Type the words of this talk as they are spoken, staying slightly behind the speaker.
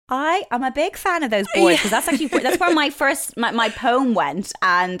I'm a big fan of those boards because that's where my poem went,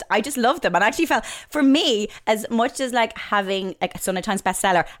 and I just loved them. And I actually felt, for me, as much as like having like a Sunday Times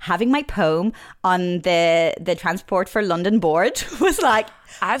bestseller, having my poem on the Transport for London board was like,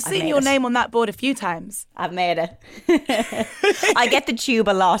 I've seen your name on that board a few times. I've made it. I get the tube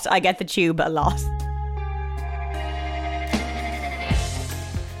a lot.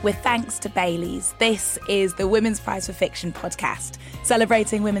 With thanks to Bailey's, this is the Women's Prize for Fiction podcast,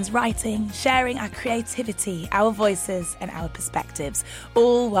 celebrating women's writing, sharing our creativity, our voices and our perspectives,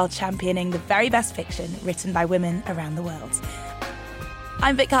 all while championing the very best fiction written by women around the world.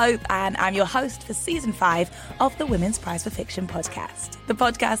 I'm Vic Hope, and I'm your host for Season 5 of the Women's Prize for Fiction podcast, the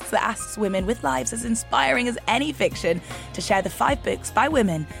podcast that asks women with lives as inspiring as any fiction to share the 5 books by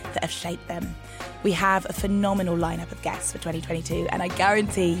women that have shaped them. We have a phenomenal lineup of guests for 2022, and I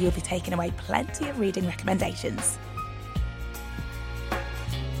guarantee you'll be taking away plenty of reading recommendations.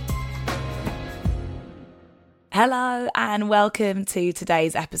 Hello and welcome to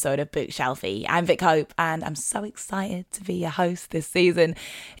today's episode of Bookshelfie. I'm Vic Hope and I'm so excited to be your host this season.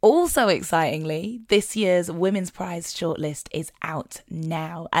 Also excitingly, this year's Women's Prize shortlist is out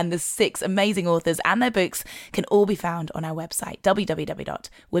now, and the 6 amazing authors and their books can all be found on our website,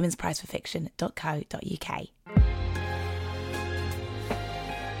 www.womensprizeforfiction.co.uk.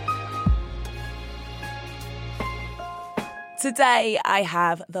 Today, I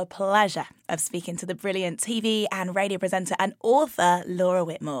have the pleasure of speaking to the brilliant TV and radio presenter and author Laura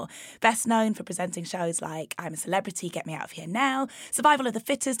Whitmore, best known for presenting shows like I'm a Celebrity, Get Me Out of Here Now, Survival of the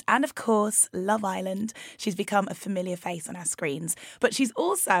Fittest, and of course, Love Island. She's become a familiar face on our screens, but she's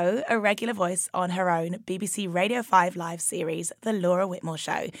also a regular voice on her own BBC Radio 5 live series, The Laura Whitmore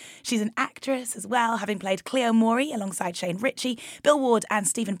Show. She's an actress as well, having played Cleo Morey alongside Shane Ritchie, Bill Ward and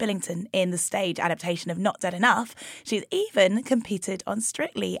Stephen Billington in the stage adaptation of Not Dead Enough. She's even competed on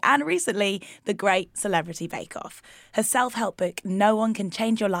Strictly and recently The Great Celebrity Bake Off. Her self-help book, No One Can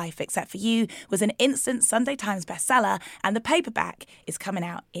Change Your Life Except for You, was an instant Sunday Times bestseller, and the paperback is coming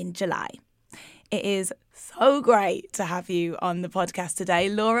out in July. It is so great to have you on the podcast today.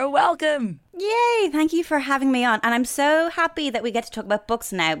 Laura, welcome. Yay, thank you for having me on. And I'm so happy that we get to talk about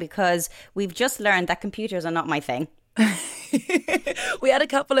books now because we've just learned that computers are not my thing. We had a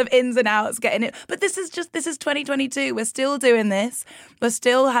couple of ins and outs getting it, but this is 2022. We're still doing this. We're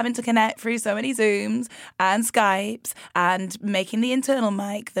still having to connect through so many Zooms and Skypes and making the internal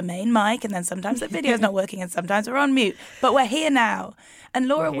mic the main mic, and then sometimes the video's not working and sometimes we're on mute, but we're here now. And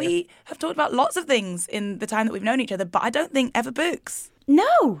Laura, we have talked about lots of things in the time that we've known each other, but I don't think ever books.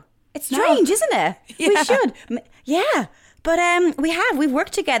 No, it's strange, isn't it? Yeah. We should. Yeah. But we've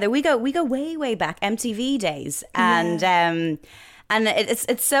worked together. We go way back, MTV days, and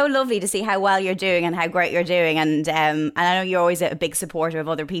it's so lovely to see how well you're doing and how great you're doing, and I know you're always a big supporter of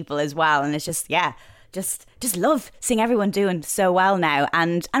other people as well, and it's just love seeing everyone doing so well now,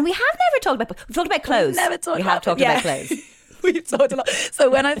 and we have never talked about clothes. We have talked about clothes. We've talked a lot.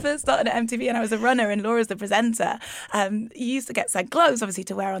 So when I first started at MTV and I was a runner and Laura's the presenter, you used to get sent clothes, obviously,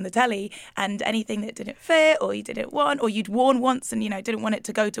 to wear on the telly, and anything that didn't fit or you didn't want or you'd worn once and, didn't want it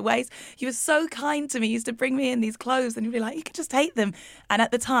to go to waste. You were so kind to me. You used to bring me in these clothes and you'd be like, you can just take them. And at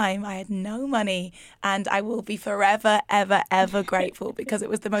the time, I had no money, and I will be forever, ever, ever grateful because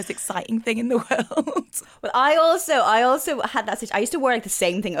it was the most exciting thing in the world. Well, I also had that situation. I used to wear like the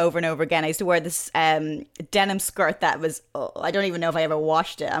same thing over and over again. I used to wear this denim skirt that was... I don't even know if I ever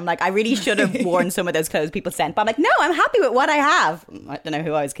washed it. I'm like, I really should have worn some of those clothes people sent. But I'm like, no, I'm happy with what I have. I don't know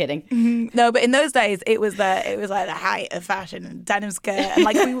who I was kidding. Mm-hmm. No, but in those days, it was like the height of fashion and denim skirt. And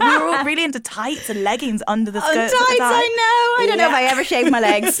like we were all really into tights and leggings under the skirts. Tights, I know. I don't know if I ever shaved my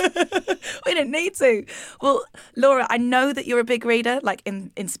legs. We didn't need to. Well, Laura, I know that you're a big reader, like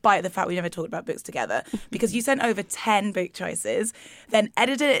in spite of the fact we never talked about books together, because you sent over 10 book choices, then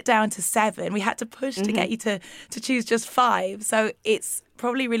edited it down to 7. We had to push to get you to choose just 5. So it's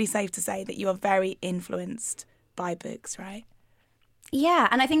probably really safe to say that you are very influenced by books, right? Yeah,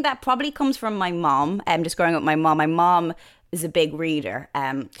 and I think that probably comes from my mom. Just growing up with my mom. My mom is a big reader.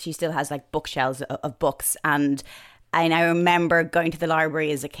 She still has like bookshelves of books, and I remember going to the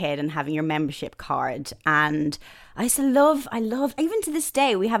library as a kid and having your membership card. And I used to love, even to this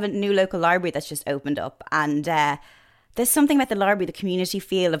day, we have a new local library that's just opened up, and there's something about the library, the community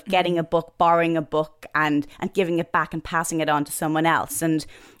feel of getting a book, borrowing a book and giving it back and passing it on to someone else. And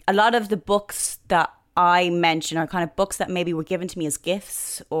a lot of the books that I mention are kind of books that maybe were given to me as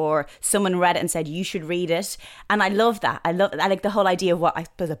gifts, or someone read it and said, you should read it. And I love that. I like the whole idea of what I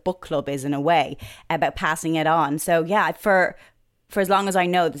suppose a book club is in a way, about passing it on. So yeah, for as long as I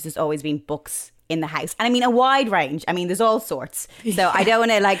know, this has always been books in the house. And I mean, a wide range. I mean, there's all sorts. So I don't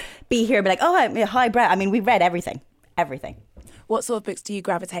want to like be here and be like, oh, I'm highbrow. I mean, we've read everything. What sort of books do you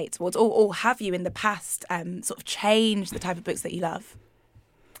gravitate towards, or have you in the past sort of changed the type of books that you love?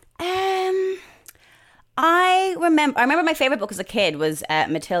 I remember my favorite book as a kid was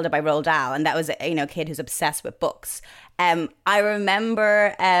Matilda by Roald Dahl, and that was a kid who's obsessed with books. I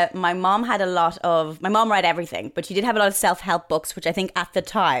remember my mom read everything, but she did have a lot of self-help books, which I think at the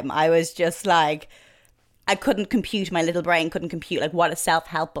time I was just like, I couldn't compute, my little brain couldn't compute like what a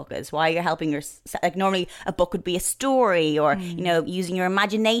self-help book is, why you're helping yourself. Like normally a book would be a story or, using your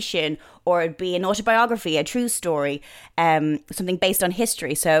imagination, or it'd be an autobiography, a true story, something based on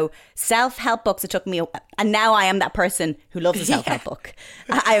history. So self-help books, it took me, and now I am that person who loves a self-help book.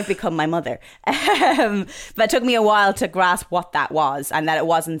 I have become my mother. But it took me a while to grasp what that was, and that it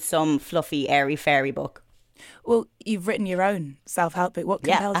wasn't some fluffy, airy fairy book. Well, you've written your own self-help book. What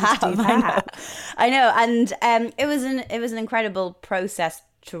compelled you to do that? I know. And it was an incredible process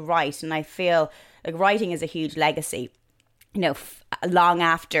to write. And I feel like writing is a huge legacy. Long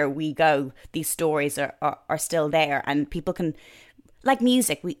after we go, these stories are still there, and people can, like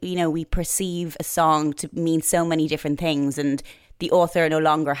music, we perceive a song to mean so many different things, and the author no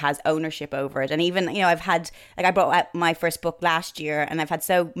longer has ownership over it. And even, I've had, like, I brought out my first book last year, and I've had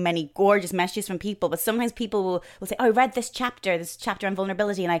so many gorgeous messages from people, but sometimes people will say, oh, I read this chapter on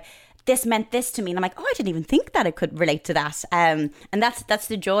vulnerability, and this meant this to me. And I'm like, oh, I didn't even think that it could relate to that. And that's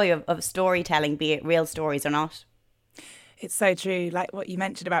the joy of storytelling, be it real stories or not. It's so true, like what you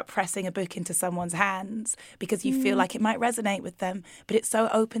mentioned about pressing a book into someone's hands because you feel like it might resonate with them, but it's so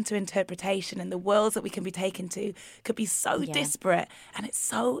open to interpretation, and the worlds that we can be taken to could be so disparate, and it's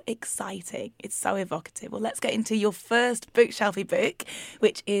so exciting. It's so evocative. Well, let's get into your first Bookshelfie book,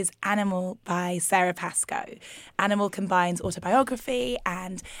 which is Animal by Sarah Pascoe. Animal combines autobiography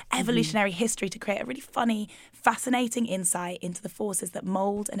and evolutionary history to create a really funny, fascinating insight into the forces that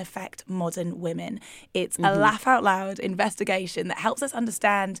mould and affect modern women. It's a laugh out loud investigation that helps us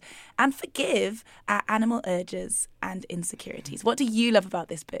understand and forgive our animal urges and insecurities. What do you love about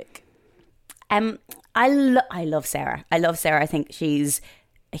this book? I love Sarah. I think she's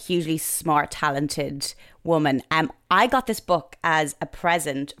a hugely smart, talented woman. I got this book as a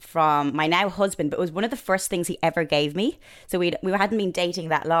present from my now husband, but it was one of the first things he ever gave me. So we hadn't been dating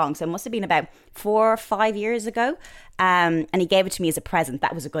that long, so it must have been about 4 or 5 years ago. And he gave it to me as a present.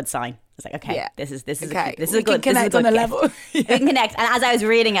 That was a good sign. I was like, okay, this is okay. This is a good. We can connect on a level. We can connect. And as I was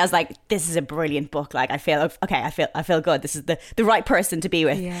reading, I was like, this is a brilliant book. Like I feel good. This is the right person to be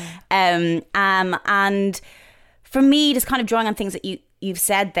with. Yeah. And for me, just kind of drawing on things that you've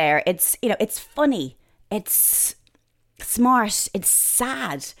said there, it's funny, it's smart, it's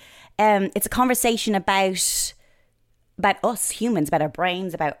sad. It's a conversation about us humans, about our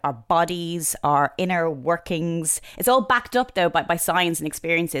brains, about our bodies, our inner workings. It's all backed up though by science and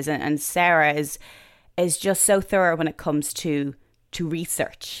experiences, and Sarah is just so thorough when it comes to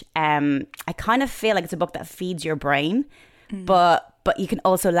research. I kind of feel like it's a book that feeds your brain, but you can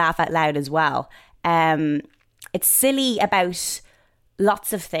also laugh out loud as well. It's silly about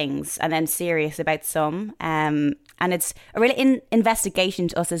lots of things and then serious about some. And it's a real investigation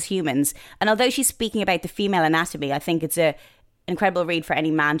to us as humans. And although she's speaking about the female anatomy, I think it's an incredible read for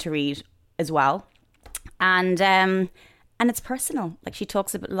any man to read as well. And it's personal. Like she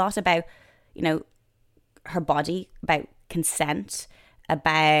talks a lot about, her body, about consent,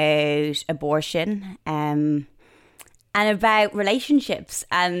 about abortion, and about relationships.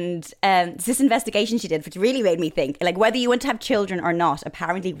 And this investigation she did, which really made me think, like whether you want to have children or not,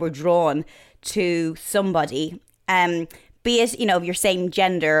 apparently we're drawn to somebody, be it, of your same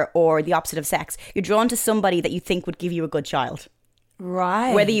gender or the opposite of sex. You're drawn to somebody that you think would give you a good child.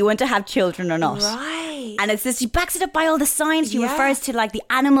 Right. Whether you want to have children or not. Right. And it's this, she backs it up by all the science. She refers to like the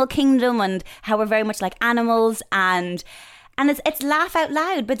animal kingdom and how we're very much like animals, and it's laugh out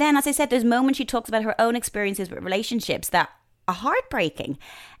loud. But then, as I said, there's moments she talks about her own experiences with relationships that are heartbreaking.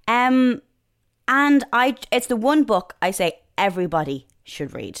 And it's the one book I say everybody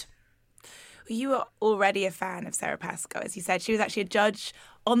should read. You are already a fan of Sarah Pascoe. As you said, she was actually a judge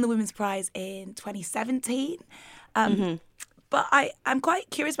on the Women's Prize in 2017. But I'm quite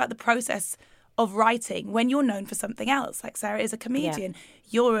curious about the process of writing when you're known for something else. Like Sarah is a comedian.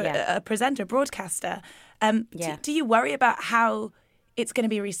 You're a presenter, a broadcaster. Do you worry about how it's going to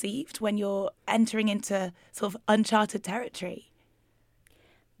be received when you're entering into sort of uncharted territory?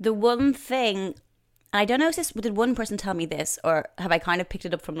 The one thing, I don't know if did one person tell me this, or have I kind of picked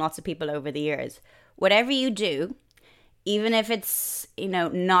it up from lots of people over the years? Whatever you do, even if it's,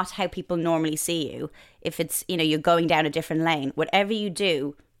 not how people normally see you, if it's, you're going down a different lane, whatever you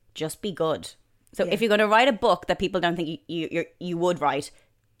do, just be good. So if you're going to write a book that people don't think you would write,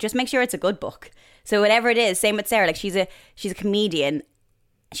 just make sure it's a good book. So whatever it is, same with Sarah, like she's a comedian,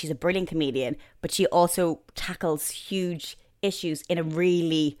 she's a brilliant comedian, but she also tackles huge issues in a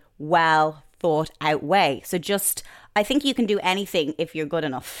really well thought out way. So I think you can do anything if you're good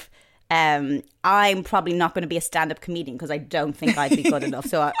enough. I'm probably not going to be a stand-up comedian because I don't think I'd be good enough.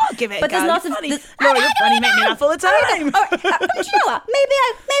 So I'll give it a but go. there's lots You're of funny. there's- Laura, you're funny. Make me laugh all the time. Do you know what? Maybe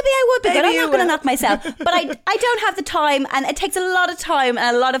I would be good. I'm you not going to will. knock myself, but I don't have the time, and it takes a lot of time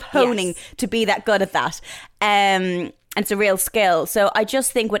and a lot of honing Yes. to be that good at that. And it's a real skill. So I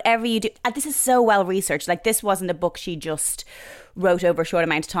just think whatever you do, and this is so well researched. Like, this wasn't a book she just wrote over a short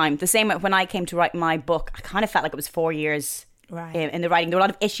amount of time. The same when I came to write my book, I kind of felt like it was 4 years. Right. In the writing. There were a lot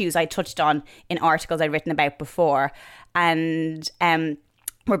of issues I touched on in articles I'd written about before, and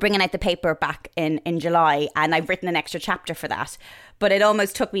we're bringing out the paper back in July, and I've written an extra chapter for that, but it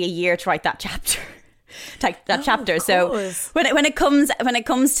almost took me a year to write that chapter. Chapter. So when it comes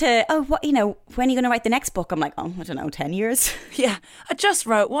to when are you going to write the next book, I'm like, I don't know, 10 years. Yeah, I just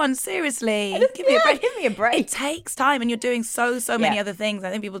wrote one. Seriously, give me a break. It takes time, and you're doing so many other things. I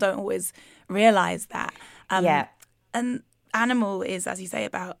think people don't always realize that. And Animal is, as you say,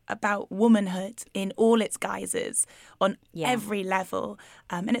 about womanhood in all its guises on every level,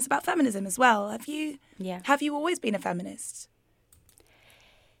 and it's about feminism as well. Have you always been a feminist?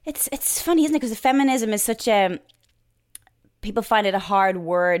 It's funny, isn't it? Because feminism is such people find it a hard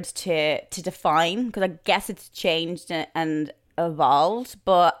word to define, because I guess it's changed and evolved.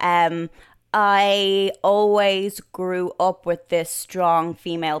 But I always grew up with this strong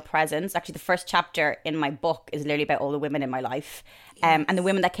female presence. Actually, the first chapter in my book is literally about all the women in my life. And the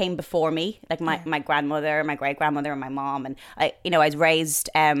women that came before me, like my grandmother, my great-grandmother, and my mom. And I was raised,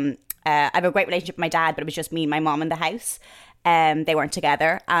 I have a great relationship with my dad, but it was just me and my mom in the house. They weren't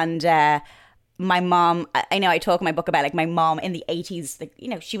together. And my mom, I know I talk in my book about like my mom in the 80s, like,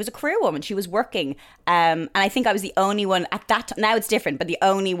 she was a career woman, she was working. And I think I was the only one at that time, now it's different, but the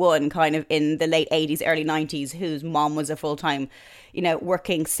only one kind of in the late 80s, early 90s, whose mom was a full-time,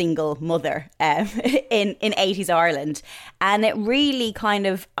 working single mother in 80s Ireland. And it really kind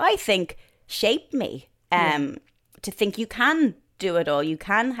of, I think, shaped me to think you can do it all. You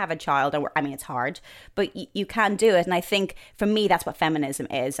can have a child. It's hard, but you can do it. And I think for me, that's what feminism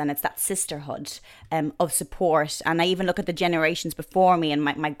is. And it's that sisterhood of support. And I even look at the generations before me, and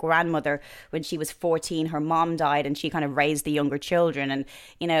my grandmother, when she was 14, her mom died, and she kind of raised the younger children.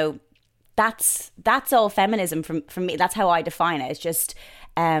 And, that's all feminism from me. That's how I define it. It's just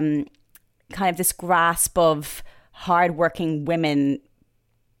kind of this grasp of hardworking women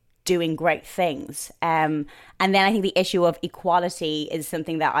doing great things. And then I think the issue of equality is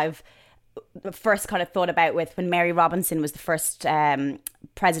something that I've first kind of thought about with when Mary Robinson was the first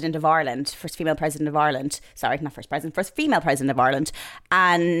president of Ireland, first female president of Ireland. Sorry, not first president, first female president of Ireland.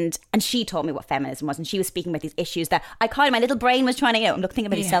 And she taught me what feminism was. And she was speaking about these issues that my little brain was trying to, I'm thinking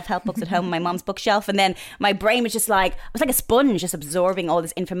about these self-help books at home on my mom's bookshelf. And then my brain was just like, I was like a sponge, just absorbing all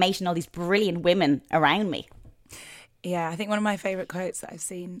this information, all these brilliant women around me. Yeah, I think one of my favourite quotes that I've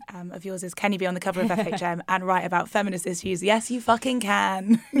seen of yours is, can you be on the cover of FHM and write about feminist issues? Yes, you fucking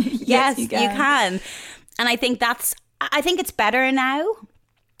can. Yes, you can. And I think it's better now.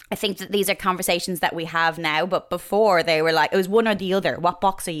 I think that these are conversations that we have now, but before they were like, it was one or the other. What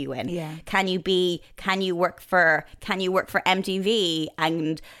box are you in? Yeah. Can you work for MTV?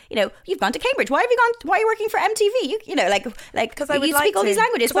 And, you've gone to Cambridge. Why are you working for MTV? Because I would you speak all these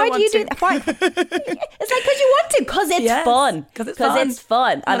languages. Why do you do that? Why? It's like, because you want to, because it's fun. Because it's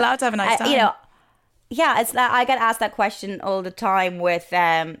fun. I'm allowed to have a nice time. It's that I get asked that question all the time with,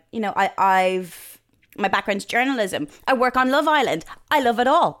 my background's journalism. I work on Love Island. I love it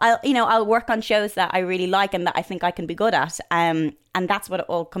all. I'll work on shows that I really like and that I think I can be good at. And that's what it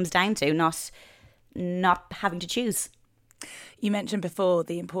all comes down to, not having to choose. You mentioned before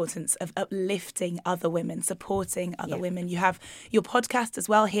the importance of uplifting other women, supporting other women. You have your podcast as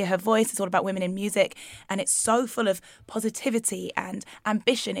well, Hear Her Voice. It's all about women in music, and it's so full of positivity and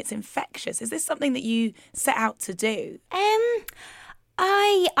ambition. It's infectious. Is this something that you set out to do?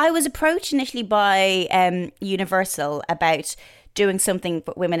 I was approached initially by Universal about doing something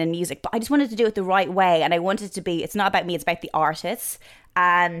for women in music, but I just wanted to do it the right way, and I wanted it to be, it's not about me, it's about the artists.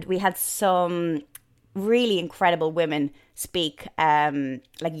 And we had some really incredible women speak,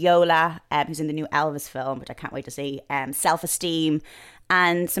 like Yola, who's in the new Elvis film, which I can't wait to see, Self-Esteem,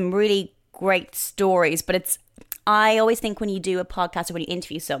 and some really great stories. But I always think when you do a podcast or when you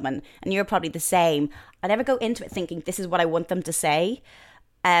interview someone, and you're probably the same, I never go into it thinking this is what I want them to say.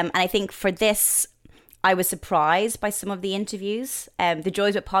 And I think for this, I was surprised by some of the interviews. The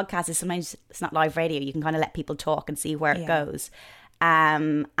joys with podcasts is sometimes it's not live radio. You can kind of let people talk and see where it goes.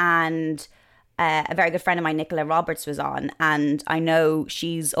 And a very good friend of mine, Nicola Roberts, was on. And I know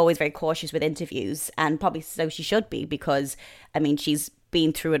she's always very cautious with interviews, and probably so she should be, because, I mean, she's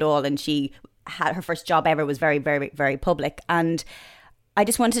been through it all, and she had her first job ever was very, very, very public. And I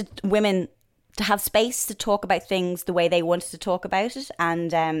just wanted women to have space to talk about things the way they wanted to talk about it.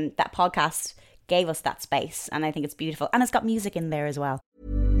 And that podcast gave us that space, and I think it's beautiful, and it's got music in there as well.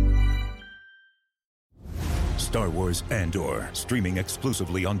 Star Wars Andor, streaming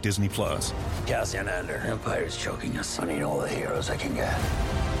exclusively on Disney+. Cassian Andor, Empire's choking us. I need all the heroes I can get.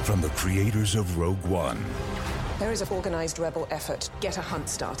 From the creators of Rogue One. There is an organized rebel effort. Get a hunt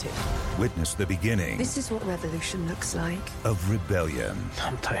started. Witness the beginning. This is what revolution looks like. Of rebellion.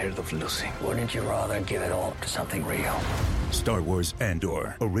 I'm tired of losing. Wouldn't you rather give it all up to something real? Star Wars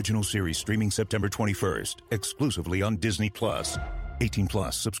Andor, original series streaming September 21st, exclusively on Disney+.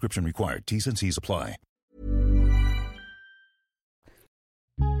 18+, subscription required. T's and C's apply.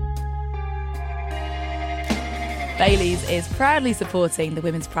 Baileys is proudly supporting the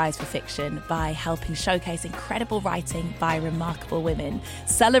Women's Prize for Fiction by helping showcase incredible writing by remarkable women,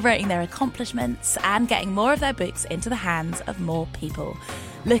 celebrating their accomplishments and getting more of their books into the hands of more people.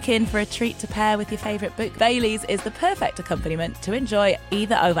 Looking for a treat to pair with your favourite book? Baileys is the perfect accompaniment to enjoy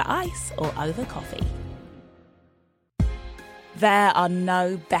either over ice or over coffee. There are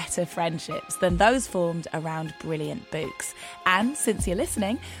no better friendships than those formed around brilliant books. And since you're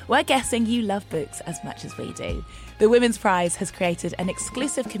listening, we're guessing you love books as much as we do. The Women's Prize has created an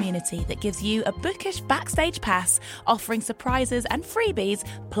exclusive community that gives you a bookish backstage pass, offering surprises and freebies,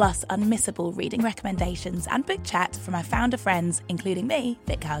 plus unmissable reading recommendations and book chat from our founder friends, including me,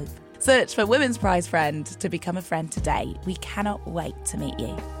 Vic Hove. Search for Women's Prize Friend to become a friend today. We cannot wait to meet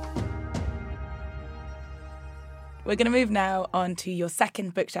you. We're going to move now on to your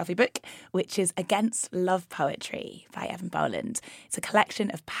second Bookshelfie book, which is Against Love Poetry by Evan Boland. It's a collection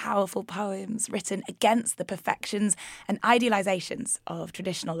of powerful poems written against the perfections and idealisations of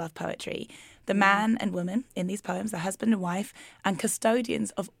traditional love poetry. The man and woman in these poems, the husband and wife, and custodians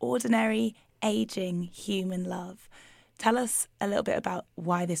of ordinary, ageing human love. Tell us a little bit about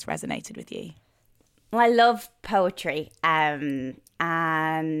why this resonated with you. Well, I love poetry, and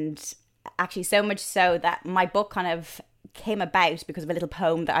actually so much so that my book kind of came about because of a little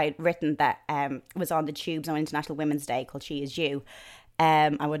poem that I had written that was on the tubes on International Women's Day called She Is You.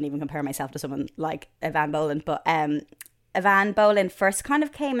 I wouldn't even compare myself to someone like Evan Boland, but Evan Boland first kind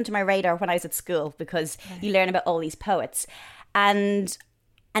of came into my radar when I was at school, because you learn about all these poets. And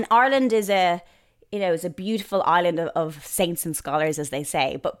Ireland is is a beautiful island of saints and scholars, as they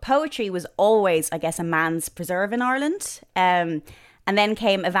say. But poetry was always, I guess, a man's preserve in Ireland. And then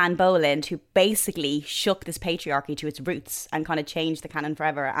came Evan Boland, who basically shook this patriarchy to its roots and kind of changed the canon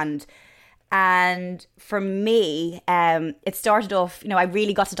forever. And for me, it started off, I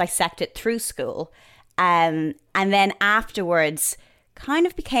really got to dissect it through school. And then afterwards kind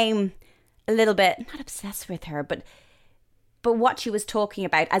of became a little bit, not obsessed with her, but what she was talking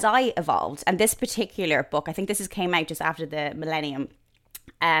about as I evolved. And this particular book, I think came out just after the millennium,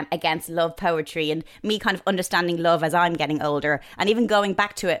 Against Love Poetry, and me kind of understanding love as I'm getting older, and even going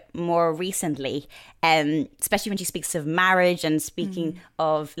back to it more recently, especially when she speaks of marriage and speaking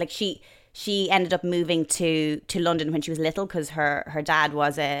of, like, she ended up moving to London when she was little because her dad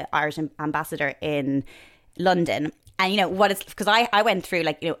was an Irish ambassador in London. And what it's, because I went through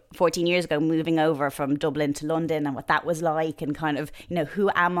 14 years ago moving over from Dublin to London, and what that was like, and kind of who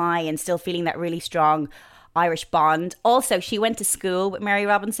am I, and still feeling that really strong Irish bond. Also, she went to school with Mary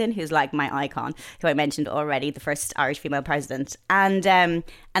Robinson, who's like my icon, who I mentioned already, the first Irish female president. And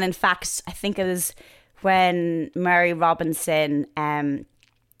in fact, I think it was when Mary Robinson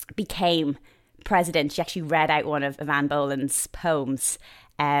became president, she actually read out one of Evan Boland's poems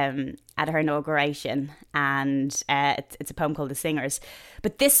at her inauguration, and it's a poem called The Singers.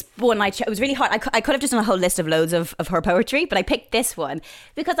 But this one, it was really hard. I could have just done a whole list of loads of her poetry, but I picked this one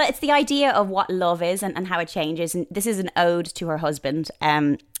because it's the idea of what love is and how it changes. And this is an ode to her husband.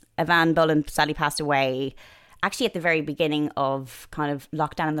 Evan Boland sadly passed away actually at the very beginning of kind of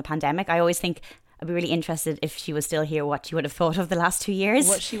lockdown and the pandemic. I always think I'd be really interested if she was still here, what she would have thought of the last 2 years.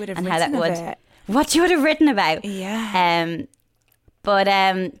 What she would have and written how that about. What she would have written about. Yeah. But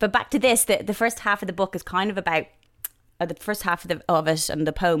back to this, the first half of the book is kind of about, the first half of it and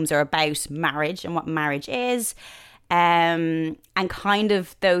the poems are about marriage and what marriage is, and kind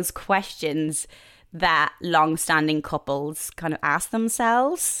of those questions that long-standing couples kind of ask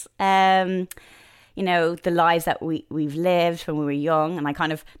themselves. you know, the lives that we've lived when we were young. And I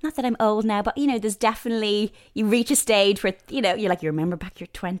kind of, not that I'm old now, but, you know, there's definitely, you reach a stage where, you know, you're like, you remember back your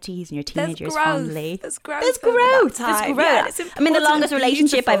 20s and your teenage years fondly. There's growth. There's growth. Yeah, I mean, the longest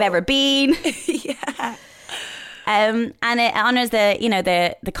relationship I've ever been. Yeah. And it honors the, you know,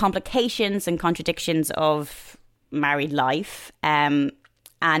 the complications and contradictions of married life. And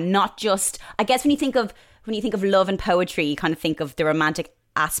not just, I guess when you think of love and poetry, you kind of think of the romantic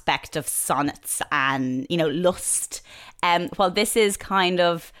aspect of sonnets and, you know, lust. Well, this is kind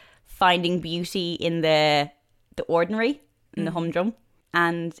of finding beauty in the ordinary, in the humdrum.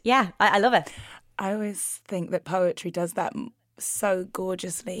 And yeah, I love it. I always think that poetry does that so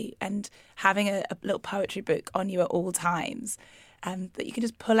gorgeously, and having a little poetry book on you at all times that you can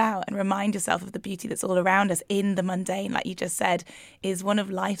just pull out and remind yourself of the beauty that's all around us in the mundane, like you just said, is one of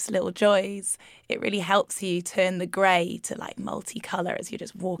life's little joys. It really helps you turn the grey to like multicolour as you're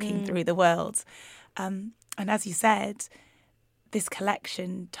just walking through the world. And as you said, this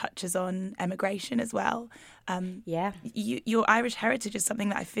collection touches on emigration as well. Your Irish heritage is something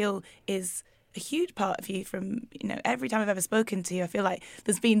that I feel is a huge part of you. From, you know, every time I've ever spoken to you, I feel like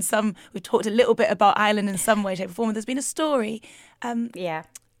there's been we've talked a little bit about Ireland in some way, shape or form. There's been a story.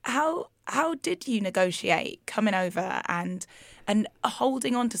 How did you negotiate coming over and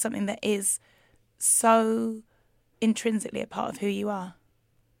holding on to something that is so intrinsically a part of who you are?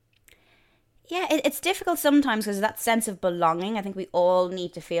 Yeah, it's difficult sometimes because that sense of belonging. I think we all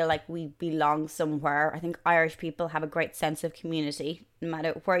need to feel like we belong somewhere. I think Irish people have a great sense of community. No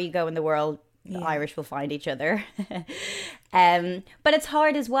matter where you go in the world, the Irish will find each other. But it's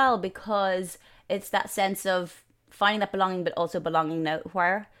hard as well because it's that sense of finding that belonging, but also belonging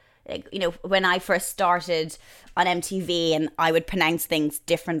nowhere. Like, you know, when I first started on MTV and I would pronounce things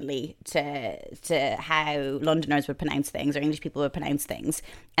differently to how Londoners would pronounce things or English people would pronounce things,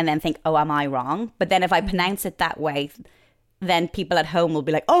 and then think, oh, am I wrong? But then if I pronounce it that way, then people at home will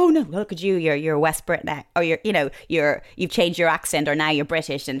be like, oh no, look at you, you're West Brit now, or you've changed your accent, or now you're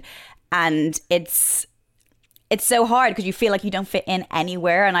British, and it's so hard because you feel like you don't fit in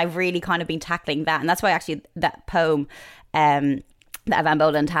anywhere. And I've really kind of been tackling that, and that's why actually that poem that Van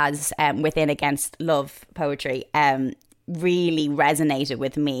Boland has within Against Love poetry really resonated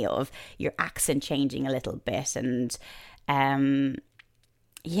with me, of your accent changing a little bit, and the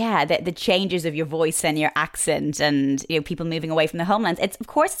changes of your voice and your accent, and, you know, people moving away from the homelands. Of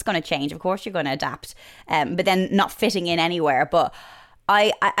course it's going to change, of course you're going to adapt, but then not fitting in anywhere. But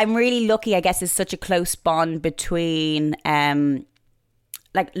I'm really lucky, I guess, there's such a close bond between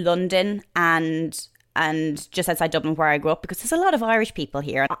like London and just outside Dublin where I grew up, because there's a lot of Irish people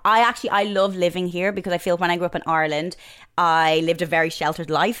here. I love living here because I feel when I grew up in Ireland, I lived a very sheltered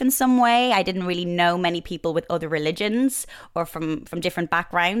life in some way. I didn't really know many people with other religions or from different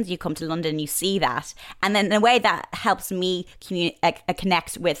backgrounds. You come to London and you see that. And then in a way that helps me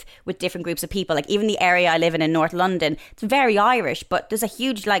connect with different groups of people. Like even the area I live in North London, it's very Irish, but there's a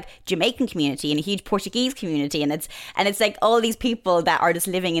huge like Jamaican community and a huge Portuguese community. And it's like all these people that are just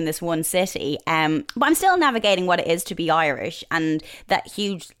living in this one city. But I'm still navigating what it is to be Irish and that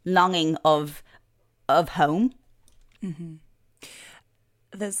huge longing of home. Mm-hmm.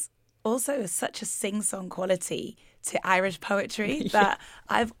 There's also such a sing-song quality to Irish poetry that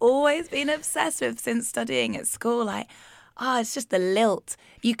I've always been obsessed with since studying at school. Like, it's just the lilt.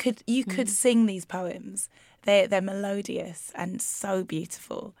 You could sing these poems. They're melodious and so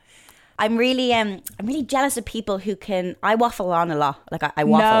beautiful. I'm really jealous of people who can. I waffle on a lot. Like I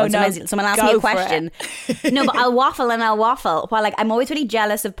waffle. No, someone asks me a question. No, but I'll waffle and I'll waffle. While like I'm always really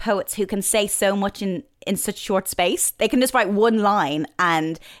jealous of poets who can say so much in such short space. They can just write one line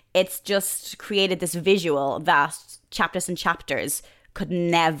and it's just created this visual that chapters and chapters could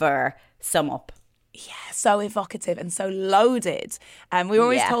never sum up. Yeah, so evocative and so loaded. We were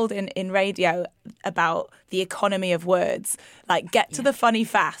always told in radio about the economy of words, like get to the funny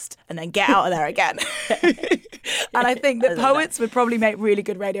fast and then get out of there again. And I think that poets would probably make really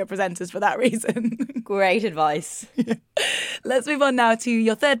good radio presenters for that reason. Great advice. Let's move on now to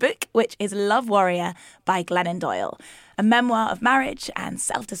your third book, which is Love Warrior by Glennon Doyle, a memoir of marriage and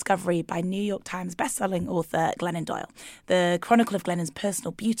self-discovery by New York Times bestselling author Glennon Doyle. The chronicle of Glennon's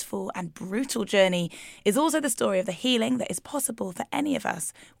personal, beautiful and brutal journey is also the story of the healing that is possible for any of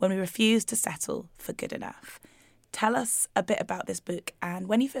us when we refuse to settle for good enough. Tell us a bit about this book and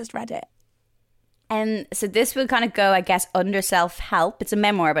when you first read it. So this would kind of go, I guess, under self-help. It's a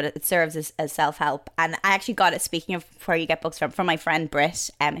memoir, but it serves as self-help. And I actually got it, speaking of where you get books from my friend Britt,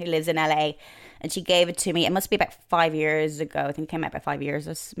 who lives in LA. And she gave it to me. It must be about 5 years ago. I think it came out about 5 years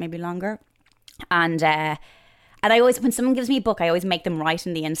or maybe longer. And And I always, when someone gives me a book, I always make them write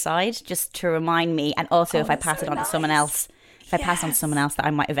in the inside just to remind me. And also, if I pass it on to someone else, if I pass on to someone else, that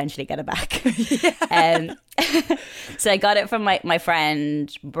I might eventually get it back. So I got it from my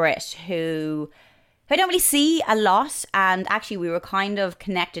friend Britt, who I don't really see a lot. And actually, we were kind of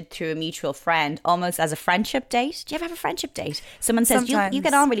connected through a mutual friend, almost as a friendship date. Do you ever have a friendship date? Someone says, you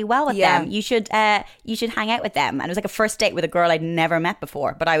get on really well with them. You should hang out with them. And it was like a first date with a girl I'd never met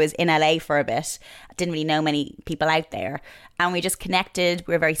before. But I was in LA for a bit. I didn't really know many people out there. And we just connected.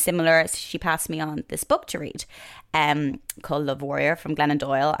 We were very similar. So she passed me on this book to read called Love Warrior from Glennon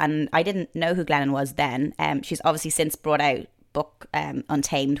Doyle. And I didn't know who Glennon was then. She's obviously since brought out book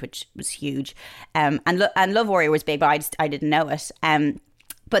Untamed, which was huge, and Love Warrior was big, but I didn't know it.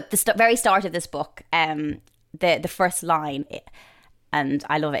 But the very start of this book, the first line, and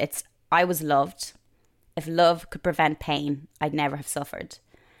I love it. It's, I was loved. If love could prevent pain, I'd never have suffered.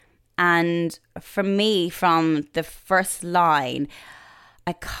 And for me, from the first line,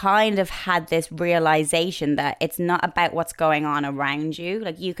 I kind of had this realization that it's not about what's going on around you.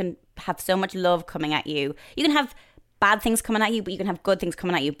 Like, you can have so much love coming at you. You can have bad things coming at you, but you can have good things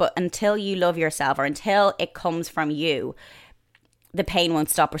coming at you. But until you love yourself, or until it comes from you, the pain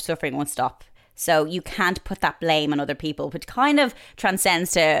won't stop, or suffering won't stop. So you can't put that blame on other people, which kind of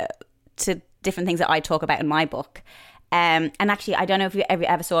transcends to different things that I talk about in my book. And actually, I don't know if you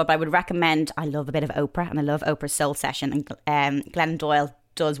ever saw it, but I would recommend, I love a bit of Oprah, and I love Oprah's Soul Session, and Glennon Doyle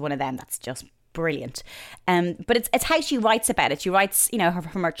does one of them that's just brilliant. But it's how she writes about it. She writes,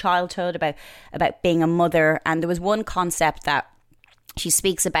 from her childhood, about being a mother. And there was one concept that she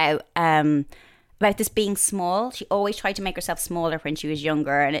speaks about this being small. She always tried to make herself smaller when she was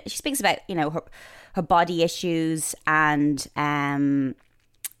younger. And she speaks about, her body issues and,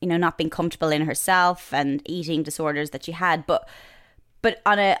 not being comfortable in herself and eating disorders that she had. But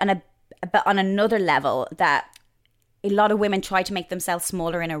on another level, that a lot of women try to make themselves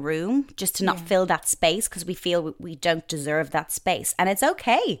smaller in a room just to not fill that space, because we feel we don't deserve that space. And it's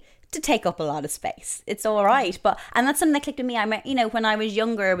okay to take up a lot of space. It's all right. And that's something that clicked with me. When I was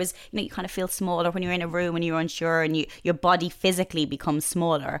younger, it was, you kind of feel smaller when you're in a room and you're unsure, and your body physically becomes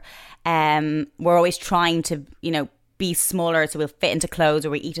smaller. We're always trying to, be smaller so we'll fit into clothes, or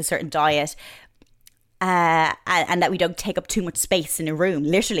we eat a certain diet. And that we don't take up too much space in a room.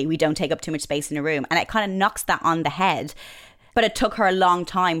 Literally, we don't take up too much space in a room. And it kind of knocks that on the head. But it took her a long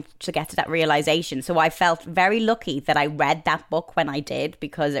time to get to that realization. So I felt very lucky that I read that book when I did,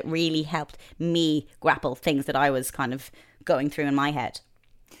 because it really helped me grapple things that I was kind of going through in my head.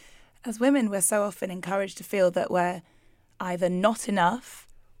 As women, we're so often encouraged to feel that we're either not enough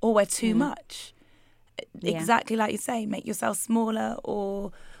or we're too much. Yeah. Exactly like you say, make yourself smaller,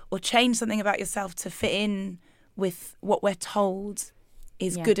 or change something about yourself to fit in with what we're told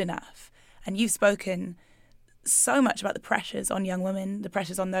is good enough. And you've spoken so much about the pressures on young women, the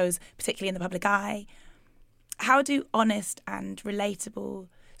pressures on those particularly in the public eye. How do honest and relatable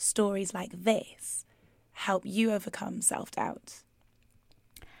stories like this help you overcome self-doubt?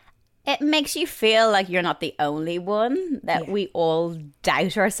 It makes you feel like you're not the only one, that we all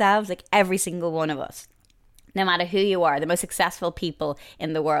doubt ourselves, like every single one of us. No matter who you are, the most successful people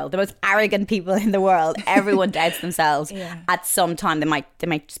in the world, the most arrogant people in the world, everyone doubts themselves at some time. They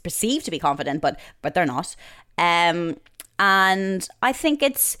might perceive to be confident, but they're not. And I think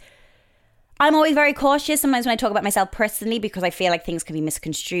I'm always very cautious sometimes when I talk about myself personally, because I feel like things can be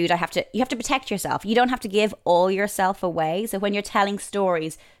misconstrued. You have to protect yourself. You don't have to give all yourself away. So when you're telling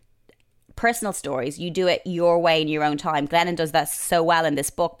stories, personal stories, you do it your way in your own time. Glennon does that so well in this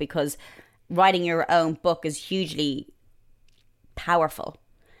book, because writing your own book is hugely powerful,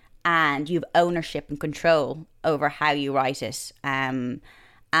 and you have ownership and control over how you write it. And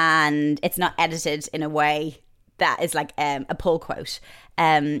it's not edited in a way that is like a pull quote.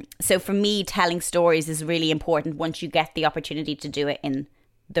 So for me, telling stories is really important once you get the opportunity to do it in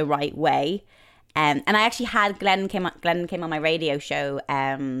the right way. And I actually had Glennon came on my radio show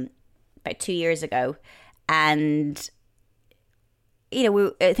about 2 years ago, and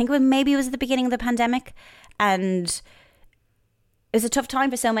I think maybe it was at the beginning of the pandemic, and it was a tough time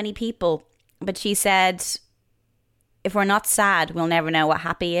for so many people. But she said, if we're not sad, we'll never know what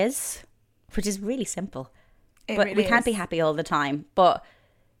happy is, which is really simple. We can't be happy all the time. But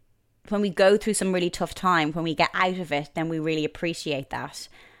when we go through some really tough time, when we get out of it, then we really appreciate that.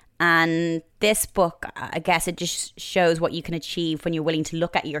 And this book, I guess it just shows what you can achieve when you're willing to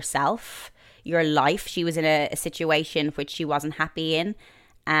look at yourself, your life. She was in a situation which she wasn't happy in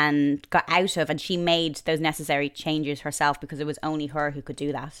and got out of, and she made those necessary changes herself, because it was only her who could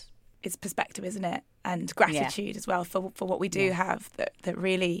do that. It's perspective, isn't it? And gratitude as well for what we do have that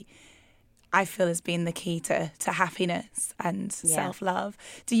really I feel has been the key to happiness and self-love.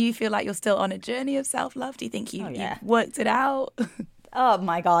 Do you feel like you're still on a journey of self-love? Do you think you've worked it out? Oh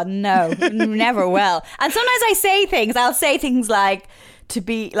my God, no, never will. And sometimes I say things. I'll say things like, to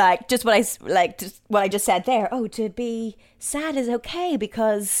be like, just what I just said there. Oh, to be sad is okay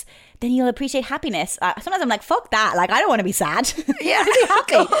because then you'll appreciate happiness. Sometimes I'm like, fuck that. Like, I don't want to be sad. Yeah, be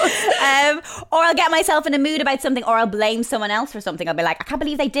happy. Or I'll get myself in a mood about something, or I'll blame someone else for something. I'll be like, I can't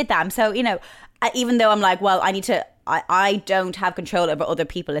believe they did that. I'm so, even though I'm like, well, I don't have control over other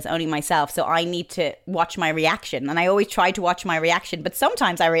people. It's only myself. So I need to watch my reaction. And I always try to watch my reaction. But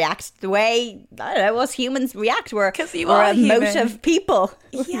sometimes I react the way, I don't know, us humans react. We're emotive people.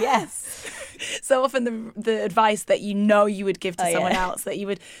 Yes. So often the advice that you would give to someone else,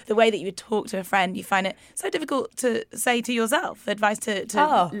 the way that you would talk to a friend, you find it so difficult to say to yourself, advice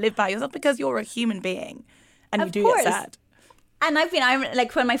to live by yourself, because you're a human being and you do get sad. And I'm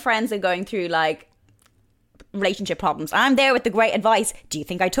like, when my friends are going through like relationship problems, I'm there with the great advice. Do you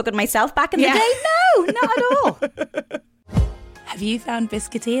think I took it myself back in the day? No, not at all. Have you found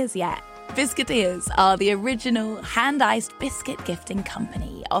Biscuiteers yet? Biscuiteers are the original hand-iced biscuit gifting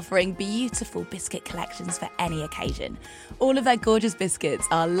company, offering beautiful biscuit collections for any occasion. All of their gorgeous biscuits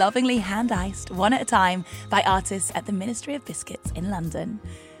are lovingly hand-iced, one at a time, by artists at the Ministry of Biscuits in London.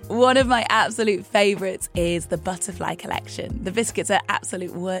 One of my absolute favourites is the Butterfly collection. The biscuits are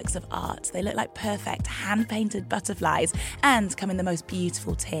absolute works of art. They look like perfect hand-painted butterflies and come in the most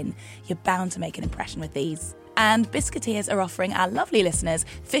beautiful tin. You're bound to make an impression with these. And Biscuiteers are offering our lovely listeners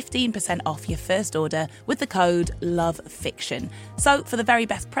 15% off your first order with the code LOVEFICTION. So for the very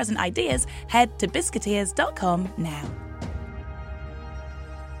best present ideas, head to biscuiteers.com now.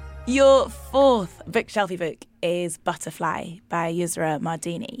 Your fourth Bookshelfie book is Butterfly by Yusra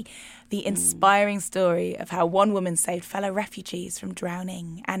Mardini, the inspiring story of how one woman saved fellow refugees from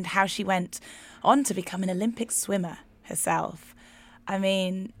drowning and how she went on to become an Olympic swimmer herself. I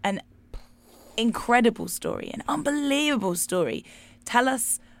mean, an incredible story, an unbelievable story. Tell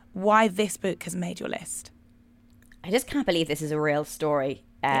us why this book has made your list. I just can't believe this is a real story.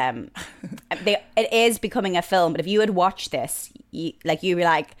 It is becoming a film, but if you had watched this, you'd be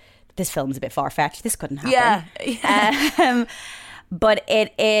like, this film's a bit far-fetched. This couldn't happen. Yeah. But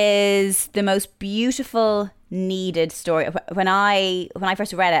it is the most beautiful, needed story. When I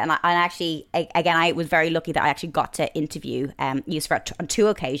first read it, and I actually, again, I was very lucky that I actually got to interview Yusra on 2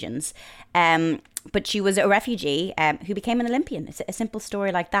 occasions. But she was a refugee who became an Olympian. It's a simple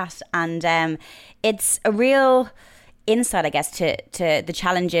story like that. And it's a real insight, I guess, to the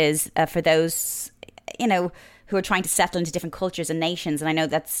challenges for those, who are trying to settle into different cultures and nations. And I know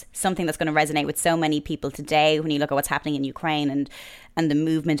that's something that's going to resonate with so many people today when you look at what's happening in Ukraine and the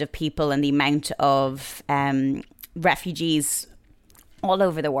movement of people and the amount of refugees all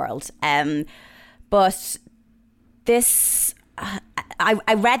over the world. But this,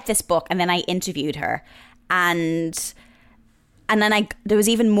 I read this book and then I interviewed her, and then there was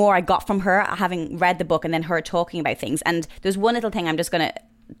even more I got from her having read the book and then her talking about things. And there's one little thing I'm just going to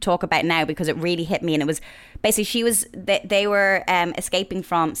talk about now because it really hit me. And it was basically they were escaping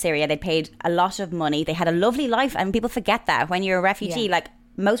from Syria. They paid a lot of money. They had a lovely life, and people forget that when you're a refugee, like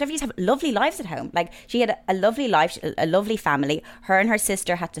most refugees have lovely lives at home. Like she had a lovely life, a lovely family. Her and her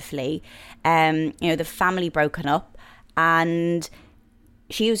sister had to flee. The family broken up, and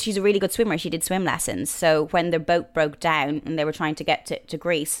she's a really good swimmer. She did swim lessons. So when the boat broke down and they were trying to get to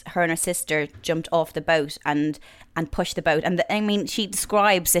Greece, her and her sister jumped off the boat and pushed the boat. And she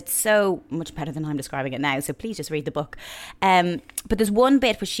describes it so much better than I'm describing it now. So please just read the book. But there's one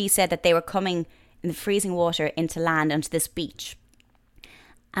bit where she said that they were coming in the freezing water into land onto this beach.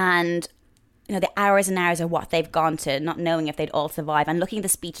 And the hours and hours of what they've gone to, not knowing if they'd all survive, and looking at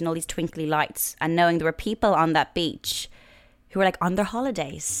this beach and all these twinkly lights, and knowing there were people on that beach who were like on their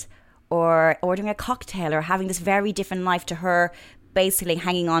holidays or ordering a cocktail or having this very different life to her, basically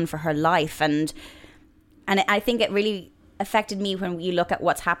hanging on for her life. And I think it really affected me when you look at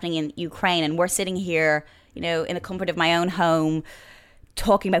what's happening in Ukraine, and we're sitting here, in the comfort of my own home,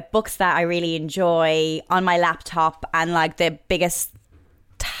 talking about books that I really enjoy on my laptop, and like the biggest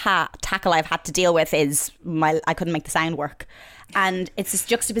tackle I've had to deal with is I couldn't make the sound work. And it's this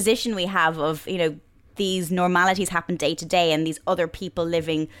juxtaposition we have of, these normalities happen day to day and these other people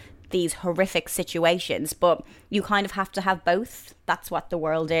living these horrific situations, but you kind of have to have both. That's what the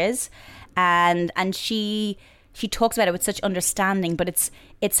world is. And she talks about it with such understanding, but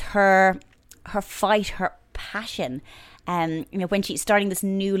it's her fight, her passion. When she's starting this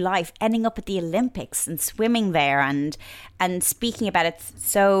new life, ending up at the Olympics and swimming there and speaking about it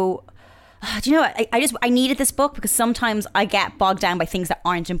so Do you know what? I needed this book because sometimes I get bogged down by things that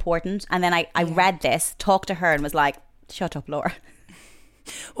aren't important. And then I read this, talked to her and was like, shut up, Laura.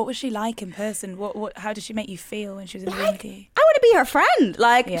 What was she like in person? How did she make you feel when she was in the room with you? I want to be her friend.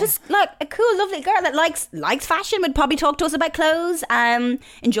 Just like a cool, lovely girl that likes fashion, would probably talk to us about clothes,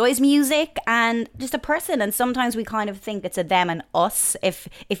 enjoys music, and just a person. And sometimes we kind of think it's a them and us if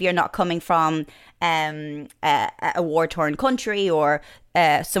you're not coming from a war-torn country or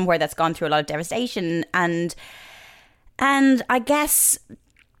somewhere that's gone through a lot of devastation. And I guess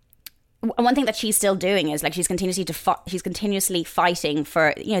one thing that she's still doing is like she's continuously fighting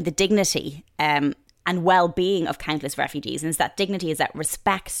for the dignity and well-being of countless refugees, and it's that dignity, is that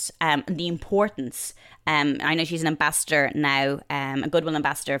respect and the importance. I know she's an ambassador now, a Goodwill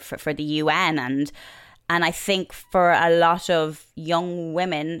ambassador for the UN, and I think for a lot of young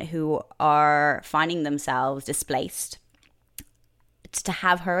women who are finding themselves displaced, to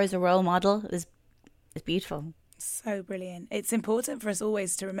have her as a role model is beautiful. So brilliant. It's important for us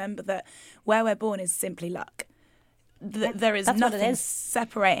always to remember that where we're born is simply luck. There is nothing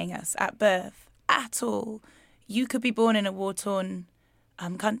separating us at birth at all. You could be born in a war-torn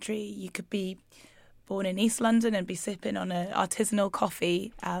country. You could be born in East London and be sipping on an artisanal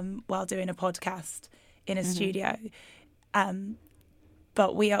coffee while doing a podcast in a studio.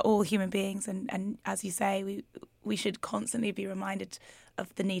 But we are all human beings, and as you say, we should constantly be reminded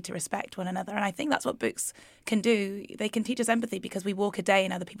of the need to respect one another. And I think that's what books can do. They can teach us empathy because we walk a day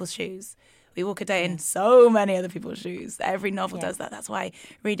in other people's shoes. We walk a day in so many other people's shoes. Every novel does that. That's why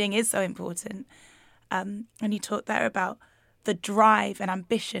reading is so important. And you talked there about the drive and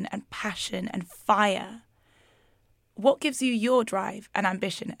ambition and passion and fire. What gives you your drive and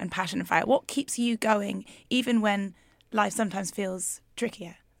ambition and passion and fire? What keeps you going even when life sometimes feels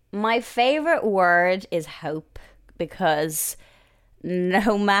trickier? My favourite word is hope, because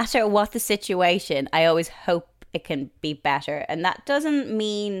no matter what the situation, I always hope it can be better. And that doesn't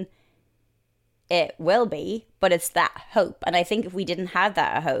mean it will be, but it's that hope. And I think if we didn't have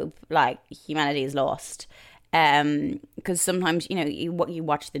that hope, like, humanity is lost. Because sometimes, you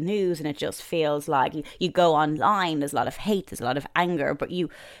watch the news and it just feels like you go online, there's a lot of hate, there's a lot of anger, but you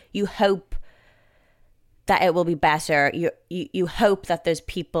hope that it will be better. You hope that there's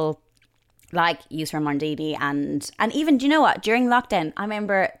people like Yusra Mondini and even, do you know what? During lockdown, I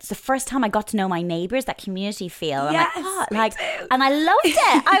remember it's the first time I got to know my neighbours, that community feel. I'm Yes, and I loved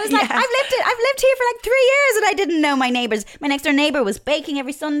it. I was like, I've lived here for like 3 years and I didn't know my neighbours. My next door neighbour was baking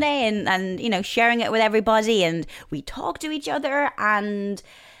every Sunday and sharing it with everybody, and we talked to each other, and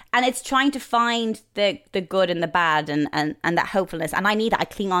it's trying to find the good and the bad and that hopefulness. And I need that. I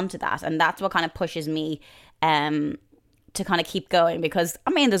cling on to that. And that's what kind of pushes me to kind of keep going, because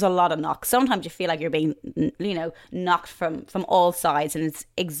there's a lot of knocks. Sometimes you feel like you're being knocked from all sides, and it's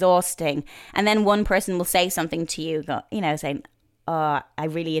exhausting. And then one person will say something to you, saying, I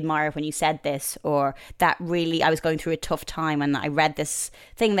really admire when you said this, or that really, I was going through a tough time and I read this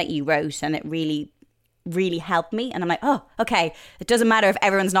thing that you wrote and it really helped me. And I'm like, oh, okay, it doesn't matter if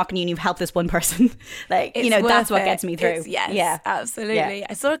everyone's knocking you and you've helped this one person. That's what gets me through. Yes, absolutely. Yeah.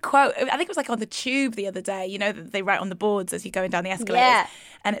 I saw a quote, I think it was like on the tube the other day, that they write on the boards as you're going down the escalators.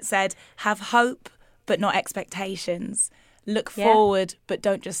 And it said, have hope but not expectations. Look forward but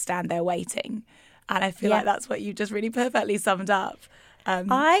don't just stand there waiting. And I feel like that's what you just really perfectly summed up.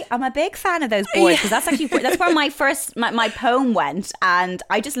 I'm a big fan of those boards, because that's where my poem went, and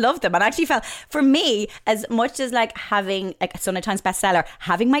I just loved them. And I actually felt, for me, as much as like having a Sunday Times bestseller,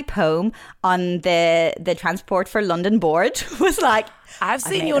 having my poem on the Transport for London board was like, I've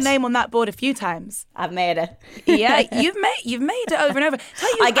seen your name on that board a few times. I've made it. Yeah, you've made it over and over.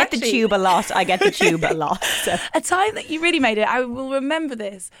 I get the tube a lot. So. A time that you really made it, I will remember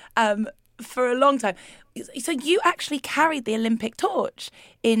this for a long time. So you actually carried the Olympic torch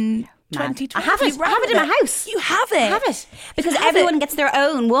in 2020. I have it in my house. You have it? I have it. Because everyone gets their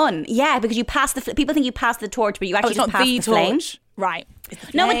own one. Yeah, because you pass people think you pass the torch, but you actually just pass the flame. Right.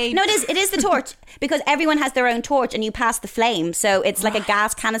 No, it is the torch, because everyone has their own torch and you pass the flame. So it's like a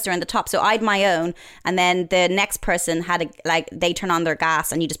gas canister on the top. So I had my own, and then the next person had they turn on their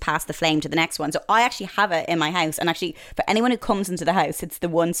gas and you just pass the flame to the next one. So I actually have it in my house. And actually, for anyone who comes into the house, it's the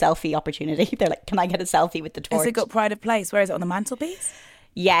one selfie opportunity. They're like, can I get a selfie with the torch? Has it got pride of place? Where is it, on the mantelpiece?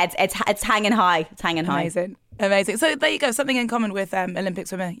 Yeah, it's hanging high. It's hanging high. Amazing. So there you go. Something in common with Olympic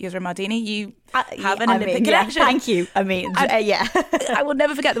swimmer Yusra Mondini. You have an Olympic connection. Thank you. I will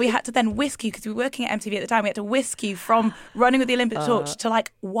never forget that we had to then whisk you, because we were working at MTV at the time. We had to whisk you from running with the Olympic torch to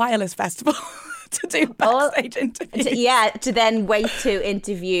like wireless festival to do backstage interviews. To then wait to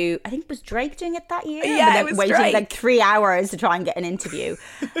interview. I think was Drake doing it that year? Yeah, it was waiting Drake. like 3 hours to try and get an interview.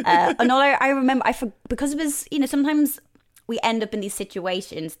 And all I remember, because it was, sometimes we end up in these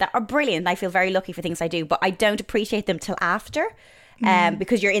situations that are brilliant. I feel very lucky for things I do, but I don't appreciate them till after,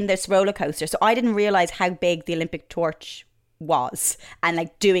 because you're in this roller coaster. So I didn't realize how big the Olympic torch was and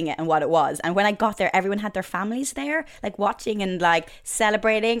like doing it and what it was. And when I got there, everyone had their families there, like watching and like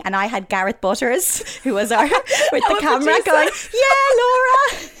celebrating. And I had Gareth Butters, who was with the camera, producer. going, "Yeah,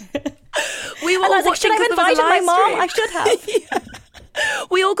 Laura." We were And I all was like, "Should watching I have 'cause there was a invited my live mom? stream." I should have."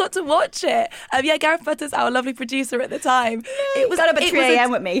 We all got to watch it. Gareth Butters, our lovely producer at the time. It was got up at 3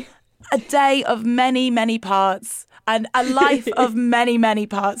 a.m. with me. A day of many, many parts. And a life of many, many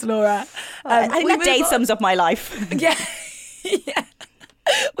parts, Laura. I think that day sums up my life. Yeah. Yeah.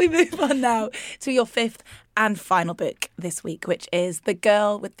 We move on now to your fifth and final book this week, which is The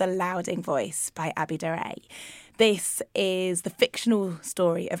Girl with the Louding Voice by Abi Dare. This is the fictional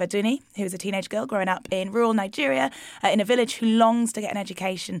story of Aduni, who is a teenage girl growing up in rural Nigeria in a village who longs to get an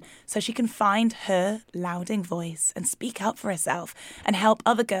education so she can find her louding voice and speak up for herself and help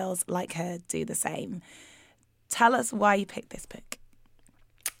other girls like her do the same. Tell us why you picked this book.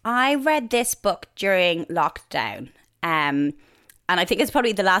 I read this book during lockdown. And I think it's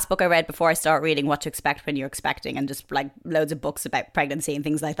probably the last book I read before I start reading What to Expect When You're Expecting, and just like loads of books about pregnancy and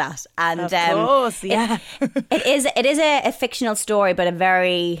things like that. And of course, yeah. It is a fictional story, but a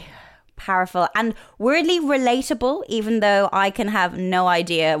very powerful and weirdly relatable, even though I can have no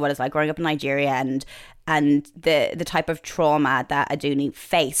idea what it's like growing up in Nigeria and the type of trauma that Aduni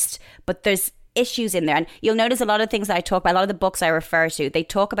faced. But there's issues in there, and you'll notice a lot of things that I talk about, a lot of the books I refer to, they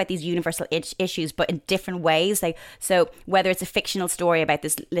talk about these universal issues but in different ways. So whether it's a fictional story about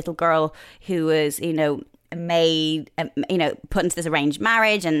this little girl who was made put into this arranged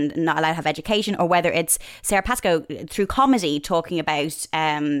marriage and not allowed to have education, or whether it's Sarah Pascoe through comedy talking about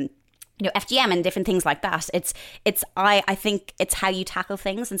FGM and different things like that. I think it's how you tackle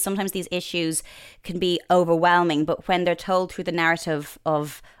things, and sometimes these issues can be overwhelming, but when they're told through the narrative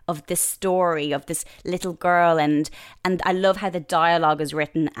of this story of this little girl, and I love how the dialogue is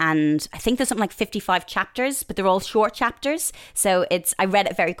written, and I think there's something like 55 chapters, but they're all short chapters, so I read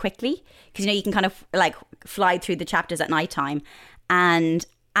it very quickly, because you can kind of like fly through the chapters at night time, and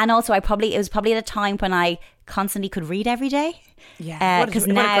also it was probably at a time when I constantly could read every day. Yeah, what a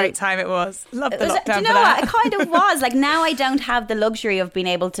great time it was. Love the lockdown. Do you know what? It kind of was. Like, now I don't have the luxury of being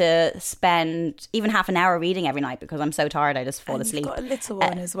able to spend even half an hour reading every night because I'm so tired I just fall asleep. You've got a little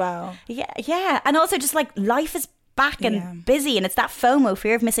one as well. Yeah. And also just like life is back and busy, and it's that FOMO,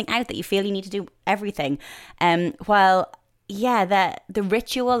 fear of missing out, that you feel you need to do everything. The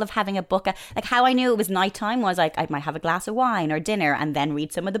ritual of having a book, like how I knew it was nighttime was like I might have a glass of wine or dinner and then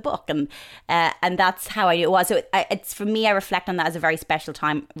read some of the book, and that's how I knew it was. So it's for me, I reflect on that as a very special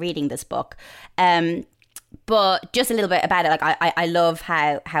time reading this book. But just a little bit about it, like I love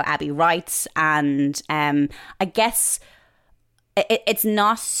how Abi writes, and I guess it's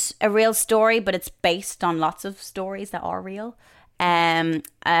not a real story, but it's based on lots of stories that are real.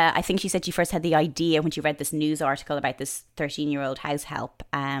 I think she said she first had the idea when she read this news article about this 13-year-old house help,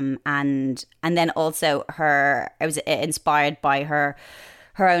 and then also it was inspired by her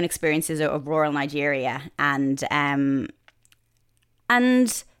own experiences of rural Nigeria, and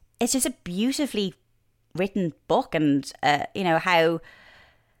it's just a beautifully written book, and how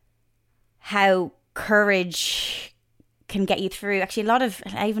courage can get you through. Actually, a lot of,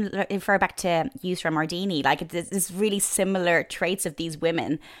 I even refer back to Yusra Mardini, like there's really similar traits of these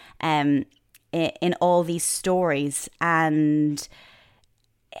women in all these stories. And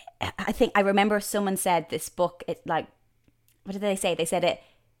I think I remember someone said this book, it like, what did they say? They said it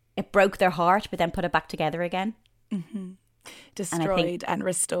broke their heart, but then put it back together again. Mm-hmm. Destroyed and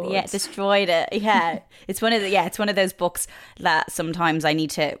restored. Yeah, destroyed it. Yeah, it's one of those books that sometimes I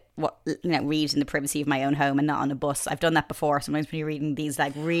need to read in the privacy of my own home and not on a bus. I've done that before. Sometimes when you're reading these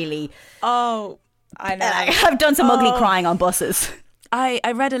like really, I know. I've done some ugly crying on buses. I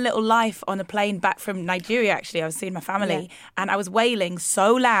read A Little Life on a plane back from Nigeria, actually. I was seeing my family, and I was wailing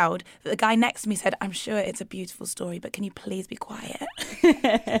so loud that the guy next to me said, "I'm sure it's a beautiful story, but can you please be quiet?"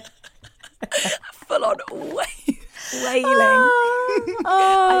 Full on wailing.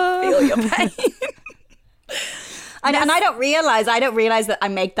 I feel your pain. And I don't realize that I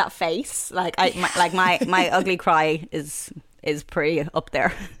make that face. Like my ugly cry is pretty up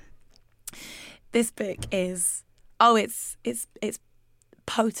there. This book is it's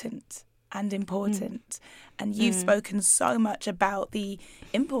potent and important. And you've spoken so much about the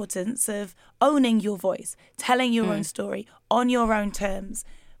importance of owning your voice, telling your own story on your own terms,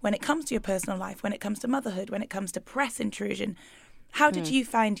 when it comes to your personal life, when it comes to motherhood, when it comes to press intrusion. How did you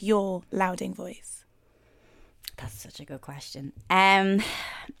find your louding voice? That's such a good question. I'm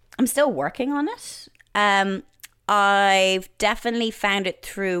still working on it. I've definitely found it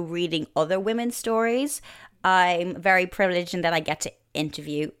through reading other women's stories. I'm very privileged in that I get to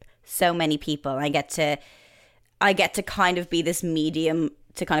interview so many people. I get to kind of be this medium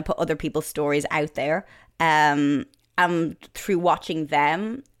to kind of put other people's stories out there. And through watching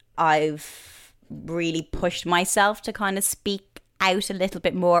them, I've really pushed myself to kind of speak out a little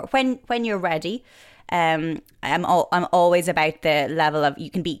bit more when you're ready. I'm always about the level of you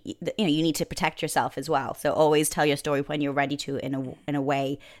need to protect yourself as well. So always tell your story when you're ready to, in a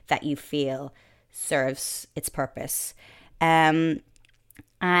way that you feel serves its purpose. And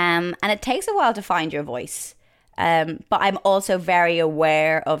it takes a while to find your voice. But I'm also very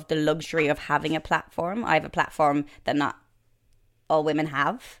aware of the luxury of having a platform. I have a platform that not all women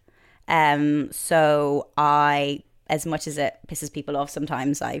have. So as much as it pisses people off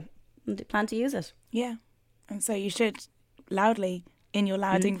sometimes, I plan to use it. Yeah. And so you should loudly in your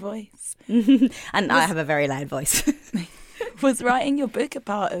louding voice. And I have a very loud voice. Was writing your book a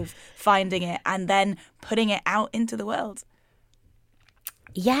part of finding it and then putting it out into the world?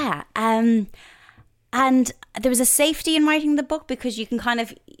 Yeah. And there was a safety in writing the book because you can kind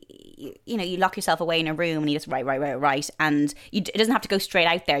of, you lock yourself away in a room and you just write. And it doesn't have to go straight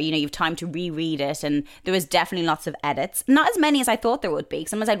out there. You have time to reread it. And there was definitely lots of edits. Not as many as I thought there would be.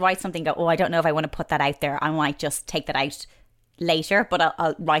 Sometimes I'd write something and go, I don't know if I want to put that out there. I might just take that out later, but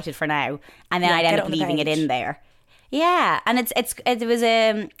I'll write it for now. And then I'd end up leaving it in there. Yeah. And it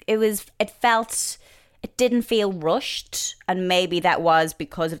didn't feel rushed. And maybe that was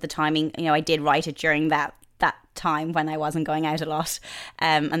because of the timing. I did write it during that time when I wasn't going out a lot,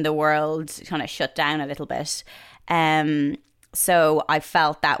 and the world kind of shut down a little bit. So I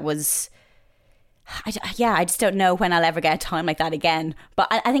felt that was, I just don't know when I'll ever get a time like that again. But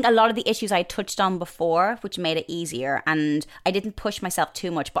I think a lot of the issues I touched on before, which made it easier, and I didn't push myself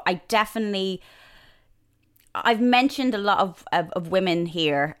too much, but I've mentioned a lot of women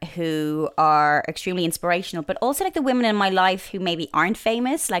here who are extremely inspirational, but also like the women in my life who maybe aren't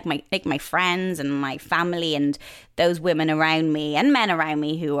famous, like my friends and my family and those women around me and men around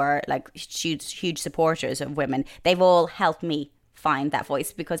me who are like huge supporters of women. They've all helped me find that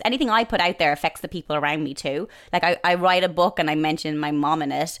voice because anything I put out there affects the people around me too. Like I write a book and I mention my mom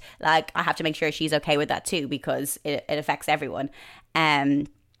in it. Like I have to make sure she's okay with that too because it affects everyone.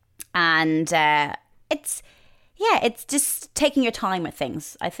 It's just taking your time with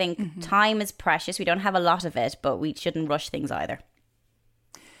things. I think time is precious. We don't have a lot of it, but we shouldn't rush things either.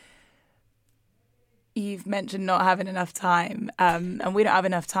 You've mentioned not having enough time, and we don't have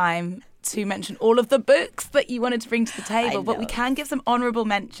enough time to mention all of the books that you wanted to bring to the table, but we can give some honourable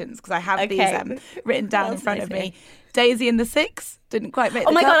mentions because I have these written down in front of me. Daisy and the Six didn't quite make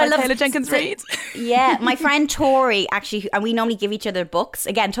the cut by Taylor Jenkins Reid. Yeah, my friend Tori actually, and we normally give each other books.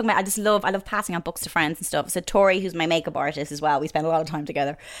 Again, talking about, I love passing on books to friends and stuff. So Tori, who's my makeup artist as well, we spend a lot of time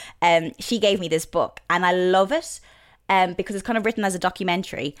together. She gave me this book and I love it. Because it's kind of written as a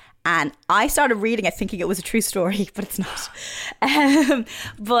documentary, and I started reading it thinking it was a true story, but it's not.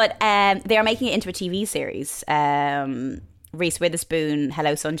 But they are making it into a TV series. Reese Witherspoon,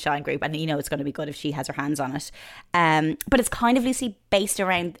 Hello Sunshine Group, and it's going to be good if she has her hands on it. But it's kind of loosely based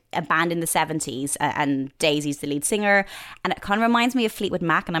around a band in the 70s, and Daisy's the lead singer, and it kind of reminds me of Fleetwood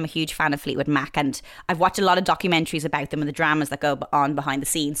Mac, and I'm a huge fan of Fleetwood Mac, and I've watched a lot of documentaries about them and the dramas that go on behind the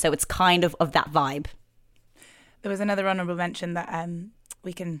scenes, so it's kind of that vibe. There was another honourable mention that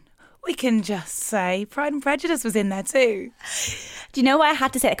we can just say Pride and Prejudice was in there too. Do you know why I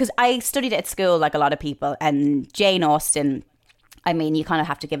had to say it? Because I studied it at school like a lot of people, and Jane Austen, I mean, you kind of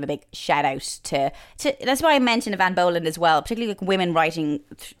have to give a big shout out to that's why I mentioned Van Boland as well, particularly like women writing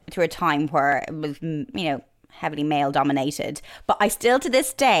through a time where it was, heavily male dominated. But I still to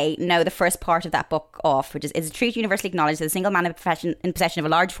this day know the first part of that book off, which is a truth universally acknowledged that a single man in possession of a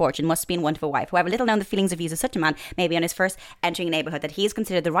large fortune must be in want of a wife. However, little known the feelings of views of such a man may be on his first entering a neighbourhood that he is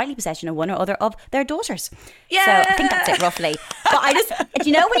considered the rightly possession of one or other of their daughters. Yeah. So I think that's it roughly. But when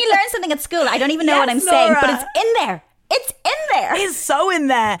you learn something at school, I don't even know what I'm saying, but it's in there. It's in there. It's so in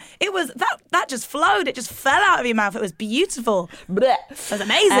there. It was that just flowed. It just fell out of your mouth. It was beautiful. Blech. It was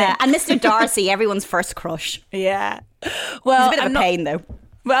amazing. And Mr. Darcy, everyone's first crush. Yeah. Well, it's a bit of a pain though.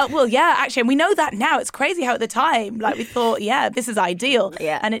 Well, yeah, actually, and we know that now. It's crazy how at the time, like we thought, yeah, this is ideal.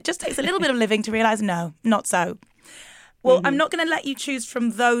 Yeah. And it just takes a little bit of living to realise, no, not so. Well, I'm not going to let you choose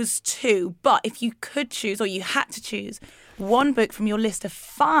from those two, but if you could choose, or you had to choose, one book from your list of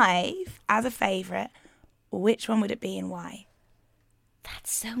 5 as a favourite, which one would it be and why?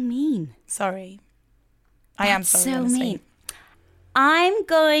 That's so mean. Sorry. I am sorry. So honestly. mean. I'm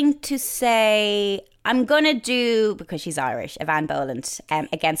going to do, because she's Irish, Evan Boland,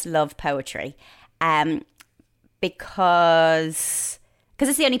 Against Love Poetry, because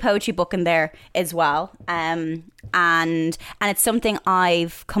it's the only poetry book in there as well, and it's something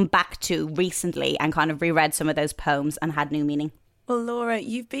I've come back to recently and kind of reread some of those poems and had new meaning. Well, Laura,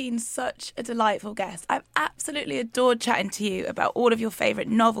 you've been such a delightful guest. I've absolutely adored chatting to you about all of your favourite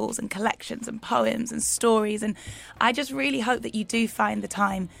novels and collections and poems and stories. And I just really hope that you do find the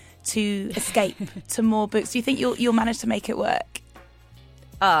time to escape to more books. Do you think you'll manage to make it work?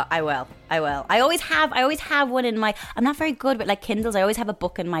 I will. I always have one in my... I'm not very good with like Kindles. I always have a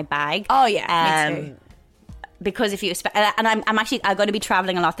book in my bag. Oh, yeah, me too. Because if you... And I'm going to be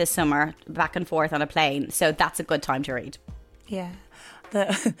travelling a lot this summer, back and forth on a plane. So that's a good time to read. Yeah.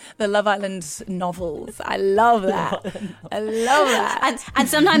 The Love Island novels. I love that. I love that. And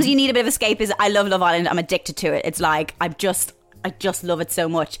sometimes you need a bit of escapism. I love Love Island. I'm addicted to it. It's like I just love it so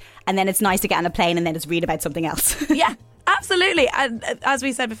much. And then it's nice to get on a plane and then just read about something else. Yeah, absolutely. And as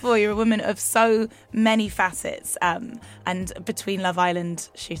we said before, you're a woman of so many facets. And between Love Island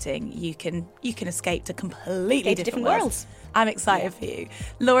shooting, you can escape to completely different worlds. I'm excited for you.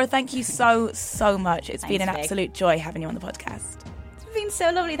 Laura, thank you so much. It's been an absolute joy having you on the podcast. It's been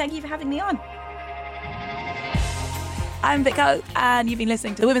so lovely. Thank you for having me on. I'm Vic Hope, and you've been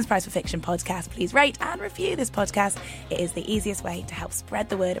listening to the Women's Prize for Fiction podcast. Please rate and review this podcast. It is the easiest way to help spread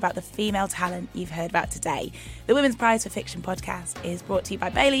the word about the female talent you've heard about today. The Women's Prize for Fiction podcast is brought to you by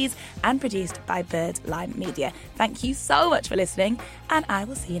Bailey's and produced by Bird Lime Media. Thank you so much for listening, and I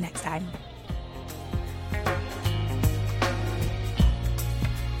will see you next time.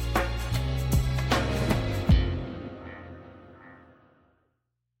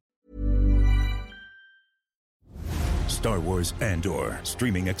 Star Wars Andor,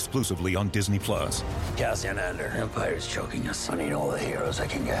 streaming exclusively on Disney Plus. Cassian Andor, Empire's choking us. I need all the heroes I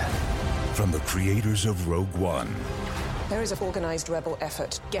can get. From the creators of Rogue One. There is an organized rebel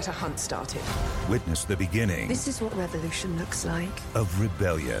effort. Get a hunt started. Witness the beginning This is what revolution looks like. of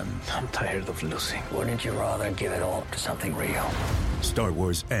rebellion. I'm tired of losing. Wouldn't you rather give it all to something real? Star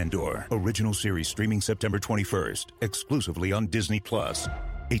Wars Andor, original series streaming September 21st, exclusively on Disney Plus.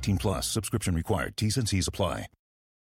 18 plus, subscription required. T's and C's apply.